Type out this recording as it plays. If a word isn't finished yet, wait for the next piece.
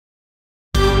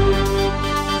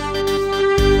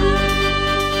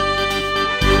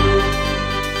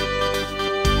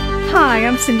Hi,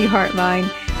 I'm Cindy Hartline,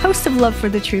 host of Love for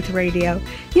the Truth Radio.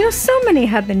 You know, so many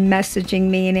have been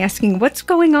messaging me and asking what's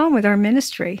going on with our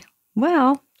ministry.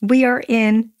 Well, we are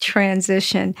in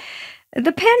transition.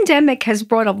 The pandemic has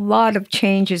brought a lot of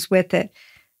changes with it.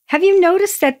 Have you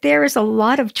noticed that there is a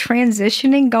lot of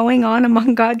transitioning going on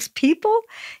among God's people?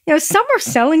 You know, some are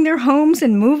selling their homes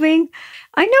and moving.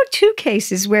 I know 2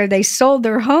 cases where they sold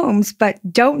their homes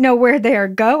but don't know where they are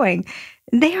going.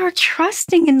 They are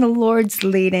trusting in the Lord's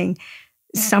leading.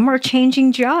 Some are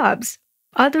changing jobs.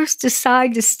 Others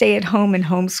decide to stay at home and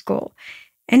homeschool.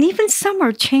 And even some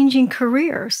are changing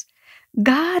careers.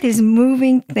 God is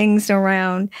moving things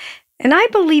around. And I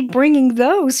believe bringing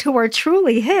those who are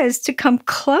truly His to come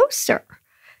closer,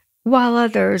 while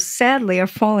others, sadly, are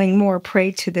falling more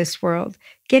prey to this world,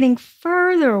 getting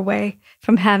further away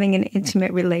from having an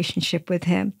intimate relationship with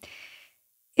Him.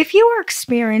 If you are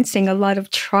experiencing a lot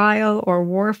of trial or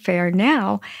warfare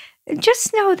now,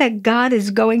 just know that God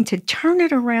is going to turn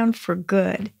it around for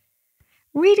good.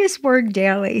 Read His Word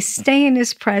daily, stay in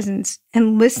His presence,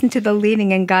 and listen to the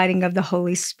leading and guiding of the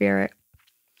Holy Spirit.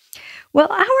 Well,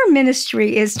 our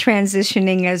ministry is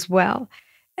transitioning as well.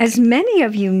 As many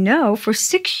of you know, for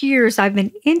 6 years I've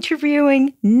been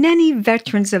interviewing many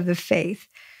veterans of the faith,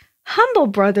 humble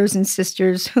brothers and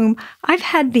sisters whom I've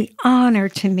had the honor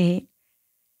to meet.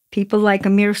 People like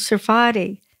Amir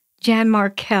Sarfati, Jan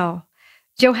Markell,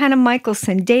 Johanna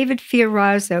Michelson, David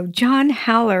Fiorazzo, John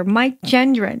Haller, Mike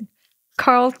Gendron,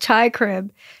 Carl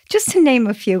Tykrib, just to name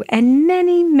a few, and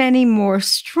many, many more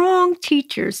strong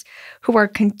teachers who are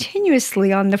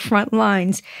continuously on the front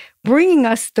lines, bringing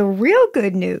us the real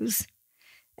good news.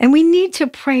 And we need to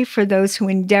pray for those who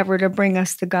endeavor to bring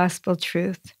us the gospel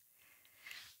truth.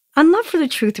 On Love for the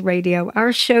Truth Radio,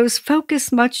 our shows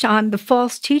focus much on the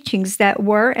false teachings that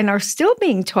were and are still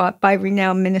being taught by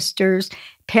renowned ministers,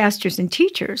 pastors, and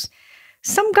teachers.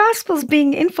 Some gospels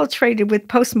being infiltrated with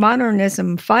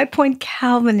postmodernism, 5-point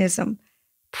Calvinism,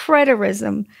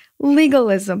 preterism,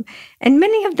 legalism, and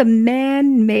many of the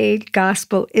man-made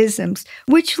gospel isms,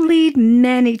 which lead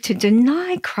many to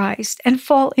deny Christ and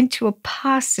fall into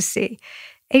apostasy,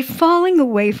 a falling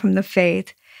away from the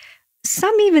faith.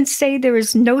 Some even say there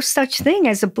is no such thing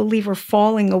as a believer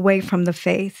falling away from the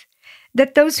faith,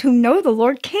 that those who know the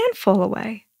Lord can fall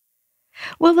away.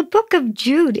 Well, the book of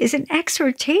Jude is an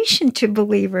exhortation to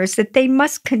believers that they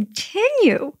must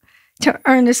continue to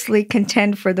earnestly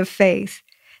contend for the faith,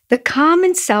 the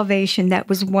common salvation that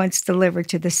was once delivered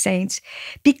to the saints,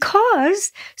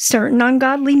 because certain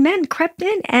ungodly men crept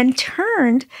in and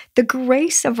turned the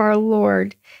grace of our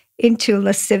Lord into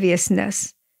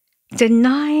lasciviousness,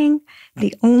 denying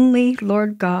the only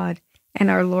Lord God and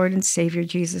our Lord and Savior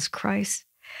Jesus Christ.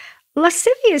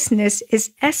 Lasciviousness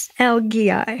is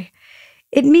SLGI.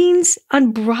 It means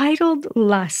unbridled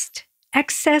lust,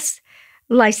 excess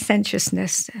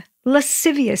licentiousness,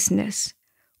 lasciviousness,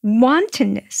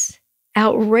 wantonness,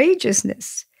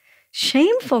 outrageousness,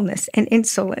 shamefulness, and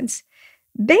insolence.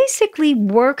 Basically,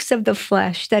 works of the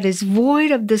flesh that is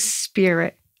void of the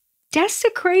Spirit,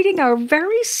 desecrating our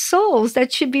very souls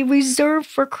that should be reserved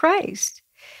for Christ.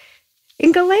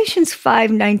 In Galatians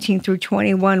 5:19 through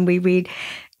 21, we read,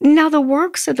 "Now the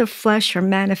works of the flesh are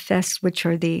manifest, which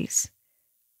are these: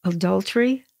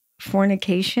 adultery,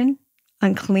 fornication,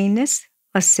 uncleanness,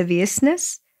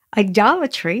 lasciviousness,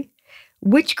 idolatry,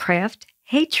 witchcraft,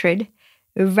 hatred,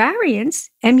 variance,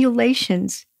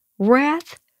 emulations,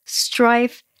 wrath,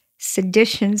 strife,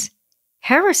 seditions,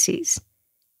 heresies,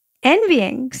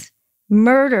 envyings,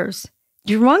 murders,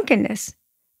 drunkenness,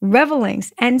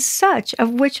 revelings, and such, of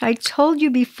which I told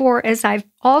you before, as I've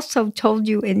also told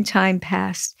you in time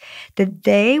past, that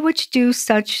they which do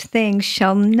such things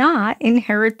shall not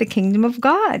inherit the kingdom of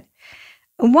God."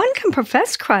 One can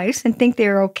profess Christ and think they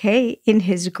are okay in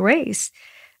His grace,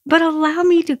 but allow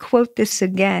me to quote this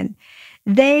again: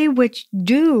 "They which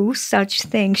do such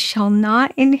things shall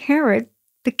not inherit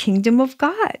the kingdom of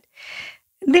God."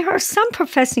 There are some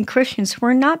professing Christians who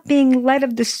are not being led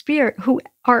of the Spirit, who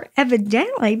are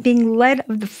evidently being led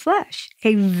of the flesh,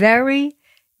 a very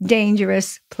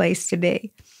dangerous place to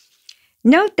be.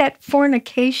 Note that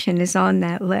fornication is on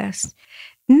that list.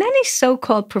 Many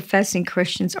so-called professing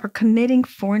Christians are committing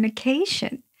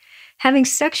fornication, having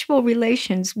sexual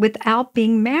relations without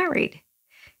being married,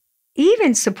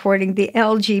 even supporting the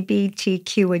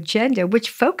LGBTQ agenda,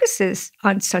 which focuses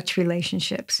on such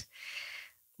relationships.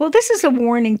 Well, this is a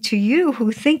warning to you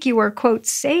who think you are, quote,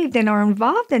 saved and are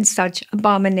involved in such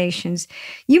abominations.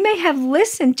 You may have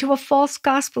listened to a false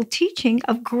gospel teaching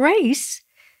of grace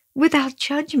without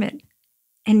judgment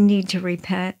and need to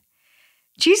repent.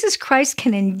 Jesus Christ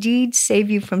can indeed save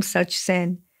you from such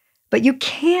sin, But you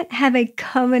can't have a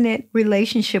covenant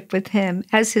relationship with him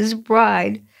as his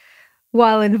bride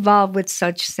while involved with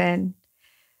such sin.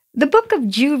 The book of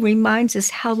Jude reminds us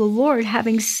how the Lord,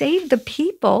 having saved the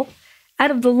people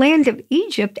out of the land of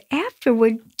Egypt,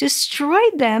 afterward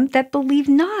destroyed them that believed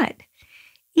not,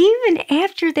 even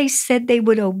after they said they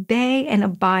would obey and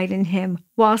abide in him,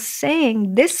 while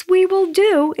saying, "This we will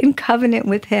do in covenant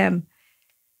with him."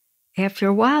 After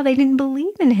a while, they didn't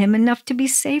believe in him enough to be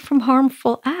saved from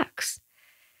harmful acts.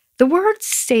 The word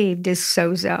saved is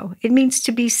sozo. It means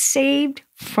to be saved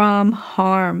from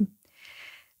harm.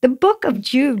 The book of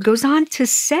Jude goes on to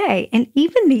say, "And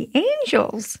even the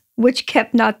angels, which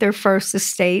kept not their first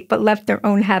estate, but left their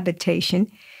own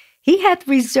habitation, he hath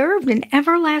reserved in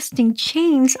everlasting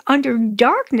chains under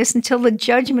darkness until the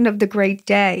judgment of the great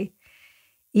day.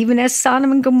 Even as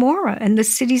Sodom and Gomorrah and the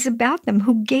cities about them,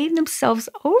 who gave themselves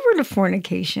over to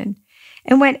fornication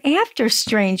and went after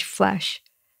strange flesh,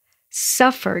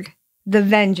 suffered the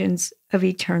vengeance of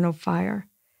eternal fire.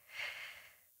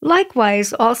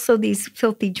 Likewise, also these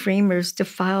filthy dreamers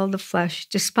defile the flesh,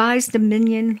 despise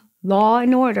dominion, law,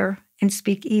 and order, and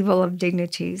speak evil of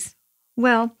dignities."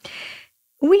 Well,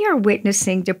 we are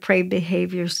witnessing depraved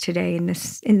behaviors today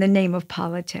in the name of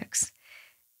politics.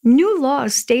 New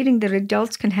laws stating that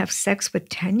adults can have sex with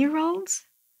 10-year-olds,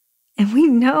 and we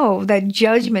know that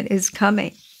judgment is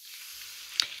coming.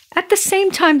 At the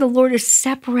same time, the Lord is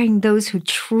separating those who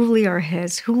truly are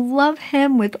his, who love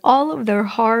him with all of their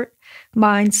heart,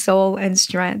 mind, soul, and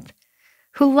strength,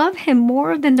 who love him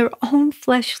more than their own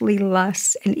fleshly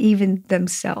lusts and even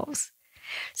themselves.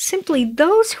 Simply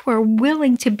those who are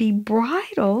willing to be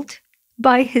bridled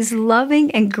by his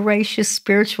loving and gracious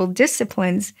spiritual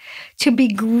disciplines, to be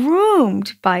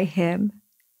groomed by him,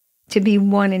 to be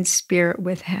one in spirit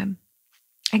with him.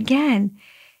 Again,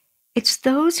 it's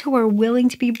those who are willing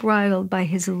to be bridled by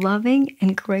his loving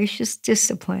and gracious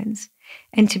disciplines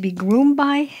and to be groomed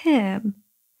by him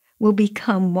will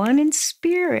become one in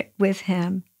spirit with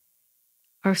him,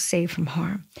 are saved from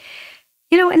harm.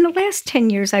 You know, in the last 10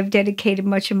 years, I've dedicated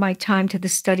much of my time to the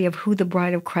study of who the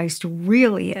bride of Christ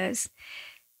really is.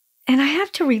 And I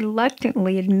have to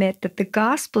reluctantly admit that the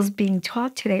gospels being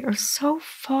taught today are so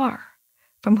far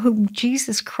from whom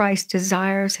Jesus Christ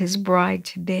desires his bride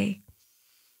to be.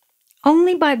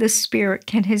 Only by the Spirit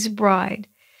can his bride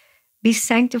be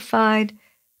sanctified,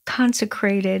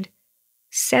 consecrated,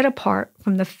 set apart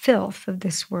from the filth of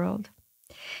this world.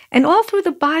 And all through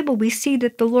the Bible, we see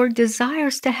that the Lord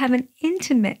desires to have an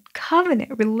intimate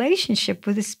covenant relationship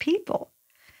with his people.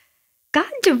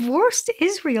 God divorced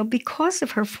Israel because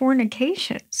of her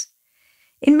fornications.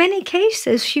 In many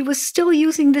cases, she was still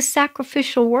using the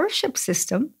sacrificial worship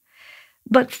system,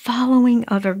 but following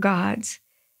other gods.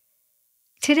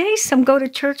 Today, some go to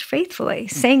church faithfully,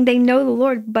 saying they know the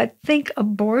Lord, but think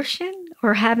abortion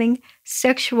or having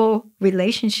sexual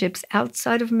relationships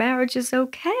outside of marriage is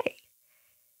okay.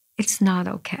 It's not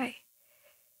okay.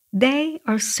 They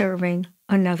are serving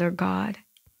another God.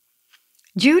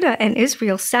 Judah and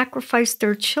Israel sacrificed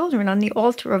their children on the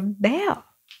altar of Baal.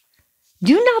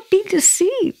 Do not be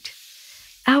deceived.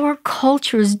 Our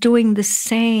culture is doing the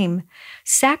same,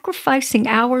 sacrificing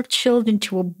our children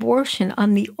to abortion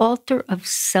on the altar of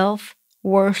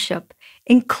self-worship,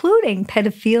 including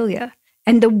pedophilia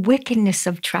and the wickedness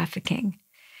of trafficking.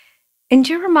 In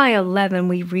Jeremiah 11,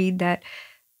 we read that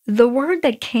the word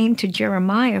that came to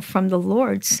Jeremiah from the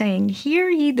Lord, saying, "Hear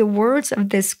ye the words of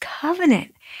this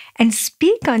covenant, and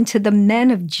speak unto the men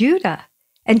of Judah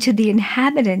and to the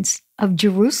inhabitants of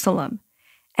Jerusalem,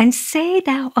 and say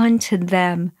thou unto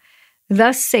them,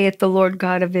 Thus saith the Lord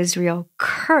God of Israel,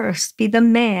 Cursed be the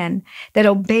man that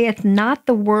obeyeth not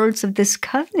the words of this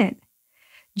covenant."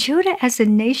 Judah as a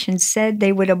nation said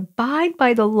they would abide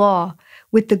by the law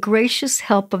with the gracious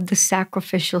help of the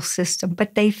sacrificial system,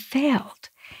 but they failed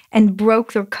and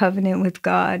broke their covenant with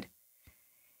God.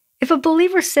 If a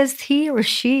believer says he or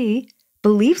she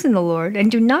believes in the Lord and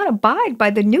do not abide by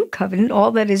the new covenant,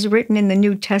 all that is written in the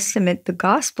New Testament, the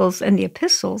Gospels and the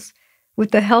epistles,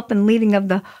 with the help and leading of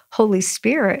the Holy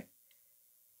Spirit,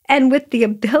 and with the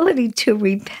ability to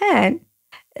repent,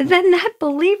 then that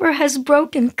believer has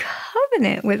broken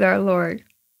covenant with our Lord.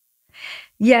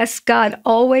 Yes, God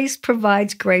always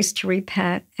provides grace to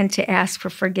repent and to ask for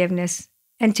forgiveness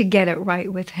and to get it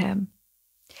right with him.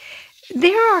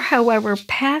 There are, however,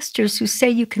 pastors who say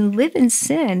you can live in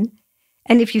sin,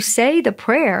 and if you say the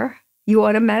prayer, you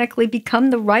automatically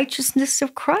become the righteousness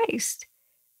of Christ.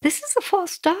 This is a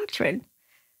false doctrine.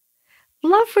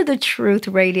 Love for the Truth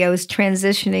Radio is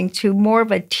transitioning to more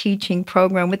of a teaching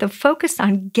program with a focus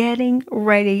on getting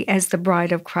ready as the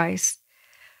bride of Christ.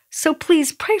 So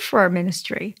please pray for our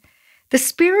ministry, The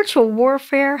spiritual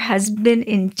warfare has been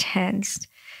intense,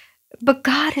 but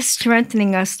God is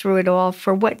strengthening us through it all.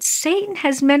 For what Satan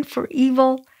has meant for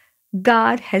evil,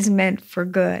 God has meant for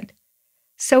good.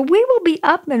 So we will be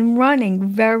up and running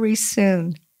very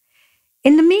soon.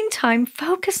 In the meantime,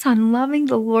 focus on loving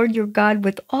the Lord your God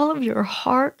with all of your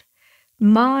heart,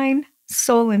 mind,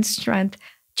 soul, and strength,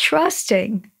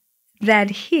 trusting that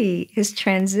He is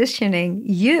transitioning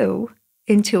you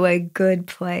into a good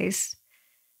place.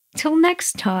 Till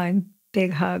next time,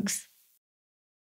 big hugs.